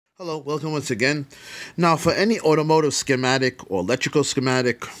Hello, welcome once again. Now, for any automotive schematic or electrical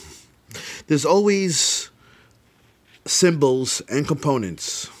schematic, there's always symbols and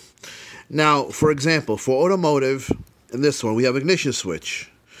components. Now, for example, for automotive, in this one, we have ignition switch.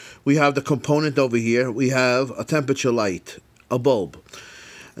 We have the component over here. We have a temperature light, a bulb.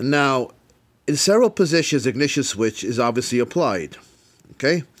 Now, in several positions, ignition switch is obviously applied.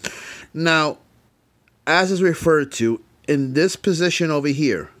 Okay? Now, as is referred to, in this position over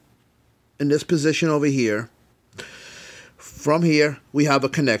here, from here, we have a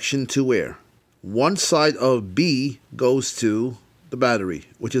connection to where? One side of B goes to the battery,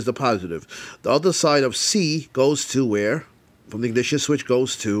 which is the positive. The other side of C goes to where? From the ignition switch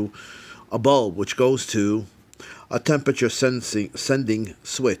goes to a bulb, which goes to a temperature sending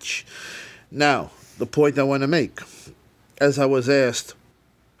switch. Now, the point I want to make, as I was asked,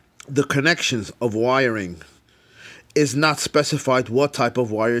 the connections of wiring is not specified what type of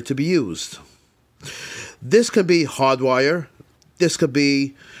wire to be used. This could be hard wire, this could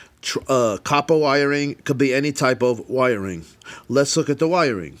be copper wiring, it could be any type of wiring. Let's look at the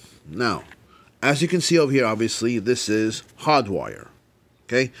wiring. Now, as you can see over here, obviously, this is hard wire.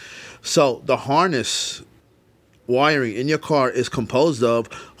 Okay, so the harness wiring in your car is composed of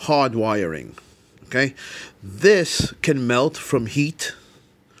hard wiring. Okay, this can melt from heat.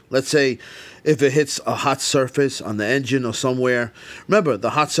 Let's say if it hits a hot surface on the engine or somewhere. Remember,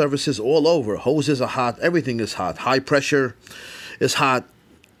 the hot surfaces all over. Hoses are hot. Everything is hot. High pressure is hot.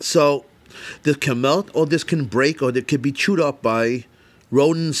 So this can melt, or this can break, or it can be chewed up by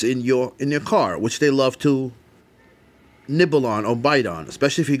rodents in your car, which they love to nibble on or bite on,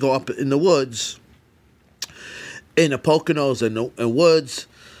 especially if you go up in the woods, in the Poconos and woods.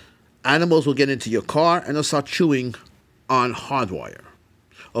 Animals will get into your car and they'll start chewing on hard wire.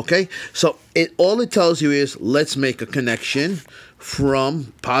 Okay, so all it tells you is let's make a connection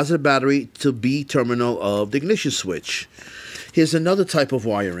from positive battery to B terminal of the ignition switch. Here's another type of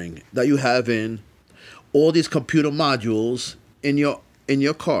wiring that you have in all these computer modules in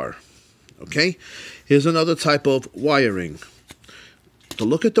your car. Okay, here's another type of wiring. To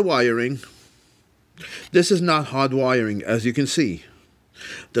look at the wiring, this is not hard wiring, as you can see.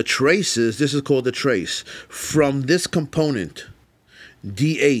 The traces, this is called the trace, from this component,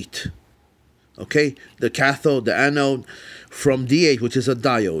 D8, okay, the cathode, the anode, from D8, which is a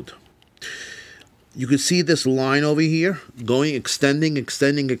diode. You can see this line over here going, extending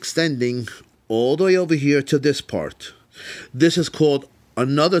all the way over here to this part. This is called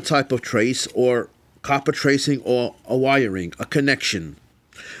another type of trace, or copper tracing, or a wiring, a connection,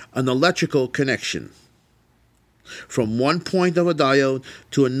 an electrical connection from one point of a diode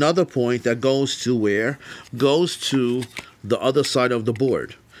to another point that goes to where? Goes to the other side of the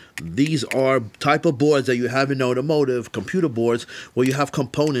board. These are type of boards that you have in automotive, computer boards, where you have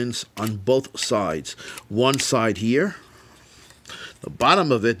components on both sides. One side here, the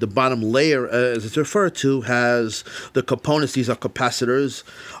bottom of it, the bottom layer, as it's referred to, has the components. These are capacitors,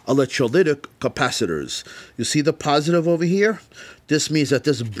 electrolytic capacitors. You see the positive over here? This means that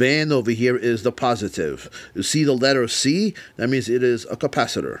this band over here is the positive. You see the letter C? That means it is a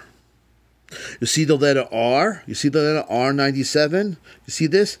capacitor. You see the letter R? You see the letter R97? You see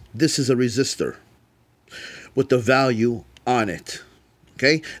this? This is a resistor with the value on it.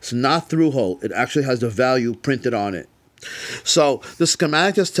 Okay? It's not through hole. It actually has the value printed on it. So the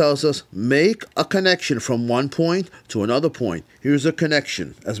schematic just tells us make a connection from one point to another point. Here's a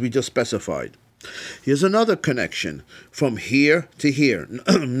connection, as we just specified. Here's another connection from here to here.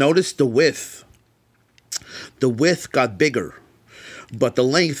 Notice the width. The width got bigger, but the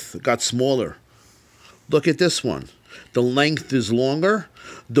length got smaller. Look at this one. The length is longer.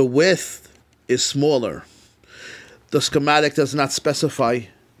 The width is smaller. The schematic does not specify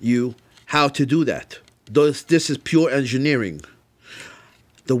you how to do that. This is pure engineering.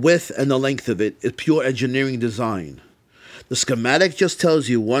 The width and the length of it is pure engineering design. The schematic just tells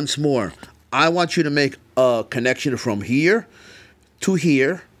you once more, I want you to make a connection from here to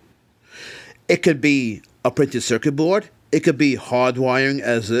here. It could be a printed circuit board. It could be hard wiring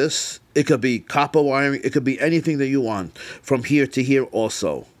as this. It could be copper wiring. It could be anything that you want from here to here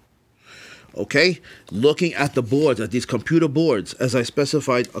also. Okay? Looking at the boards, at these computer boards, as I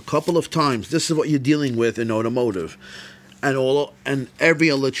specified a couple of times, this is what you're dealing with in automotive and every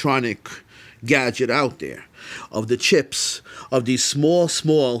electronic gadget out there, of the chips, of these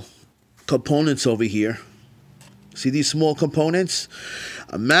small components over here. See these small components?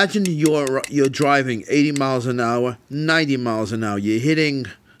 Imagine you're driving 80 miles an hour, 90 miles an hour. You're hitting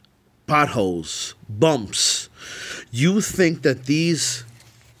potholes, bumps. You think that these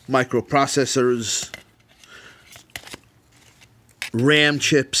microprocessors RAM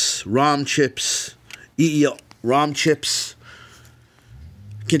chips, ROM chips, ROM chips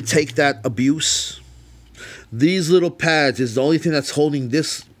can take that abuse. These little pads is the only thing that's holding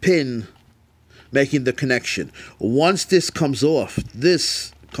this pin, making the connection. Once this comes off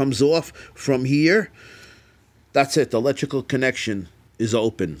from here, that's it. The electrical connection is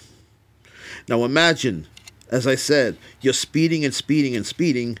open. Now imagine, as I said, you're speeding and speeding and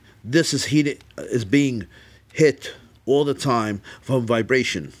speeding. This is being hit all the time from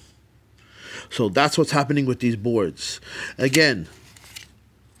vibration. So that's what's happening with these boards. Again,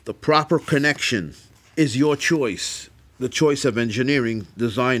 the proper connection is your choice. The choice of engineering,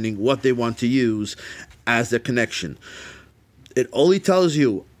 designing what they want to use as the connection. It only tells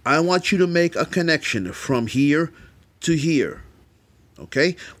you, I want you to make a connection from here to here. Okay?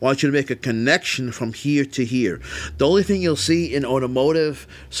 I want you to make a connection from here to here. The only thing you'll see in automotive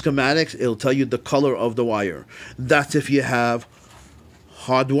schematics, it'll tell you the color of the wire. That's if you have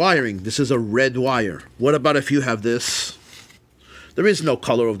hard wiring. This is a red wire. What about if you have this? There is no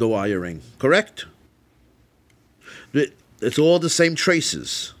color of the wiring, correct? It's all the same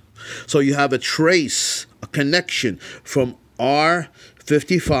traces. So you have a trace, a connection from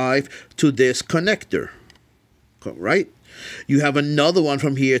R55 to this connector, right? You have another one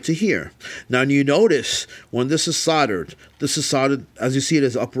from here to here. Now you notice when this is soldered, as you see it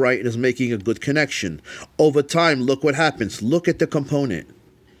is upright, it is making a good connection. Over time, look what happens. Look at the component.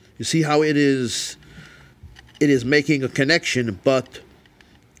 You see how it is making a connection, but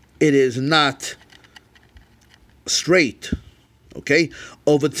it is not straight. Okay?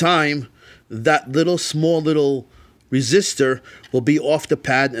 Over time, that small little resistor will be off the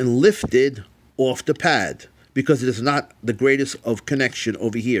pad and lifted off the pad, because it is not the greatest of connection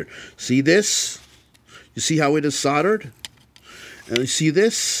over here. See this? You see how it is soldered? And you see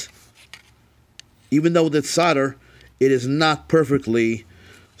this? Even though it's solder, it is not perfectly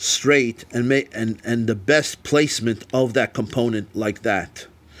straight and the best placement of that component like that.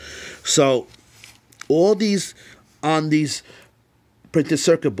 So all these on these printed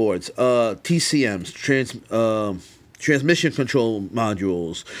circuit boards, TCMs, transmission control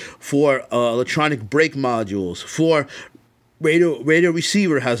modules, for electronic brake modules, for radio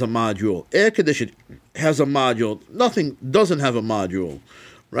receiver has a module, air conditioning has a module, nothing doesn't have a module,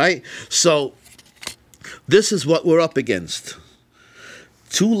 right? So this is what we're up against.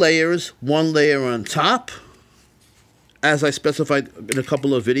 2 layers, 1 layer on top, as I specified in a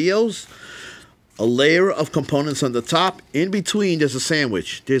couple of videos, a layer of components on the top. In between, there's a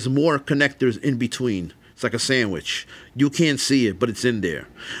sandwich. There's more connectors in between. It's like a sandwich. You can't see it, but it's in there,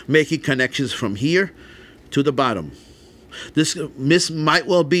 making connections from here to the bottom. This might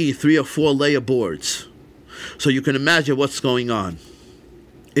well be 3 or 4 layer boards. So you can imagine what's going on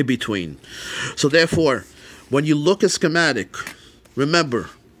in between. So therefore, when you look at schematic, remember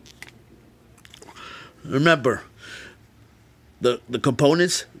the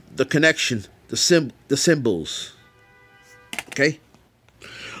components, the connection, the symbols. Okay?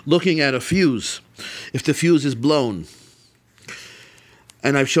 Looking at a fuse, if the fuse is blown,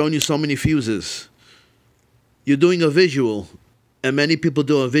 and I've shown you so many fuses, you're doing a visual, and many people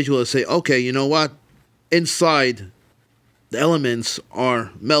do a visual and say, okay, you know what? Inside, the elements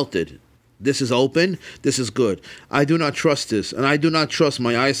are melted. This is open. This is good. I do not trust this, and I do not trust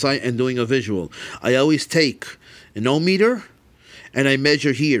my eyesight in doing a visual. I always take an ohm meter, and I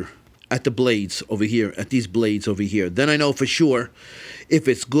measure here at the blades over here, at these blades over here. Then I know for sure if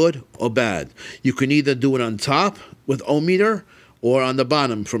it's good or bad. You can either do it on top with ohm meter or on the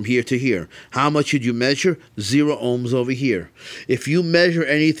bottom from here to here. How much should you measure? 0 ohms over here. If you measure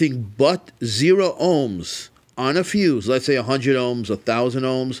anything but 0 ohms on a fuse, let's say 100 ohms, 1,000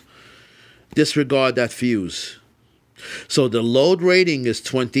 ohms, disregard that fuse. So the load rating is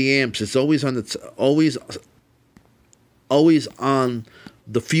 20 amps. It's always on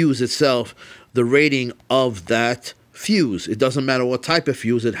the fuse itself, the rating of that fuse. It doesn't matter what type of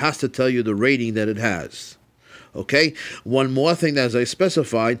fuse, it has to tell you the rating that it has. Okay? One more thing that, as I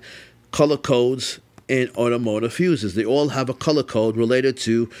specified, color codes in automotive fuses. They all have a color code related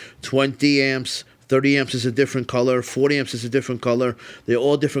to 20 amps, 30 amps is a different color, 40 amps is a different color. They're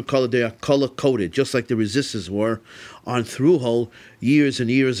all different color. They are color coded, just like the resistors were on through-hole years and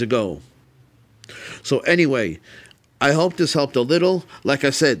years ago. So anyway, I hope this helped a little. Like I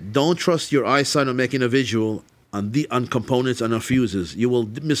said, don't trust your eyesight on making a visual on components and on fuses. You will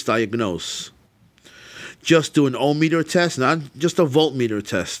misdiagnose. Just do an ohm meter test, not just a voltmeter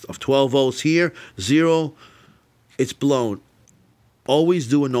test of 12 volts here, 0, it's blown. always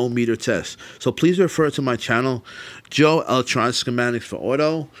do an ohm meter test. So please refer to my channel, Joe Electronic Schematics for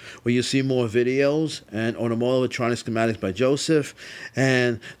Auto, where you see more videos, and Automotive Electronic Schematics by Joseph.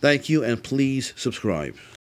 And thank you, and please subscribe.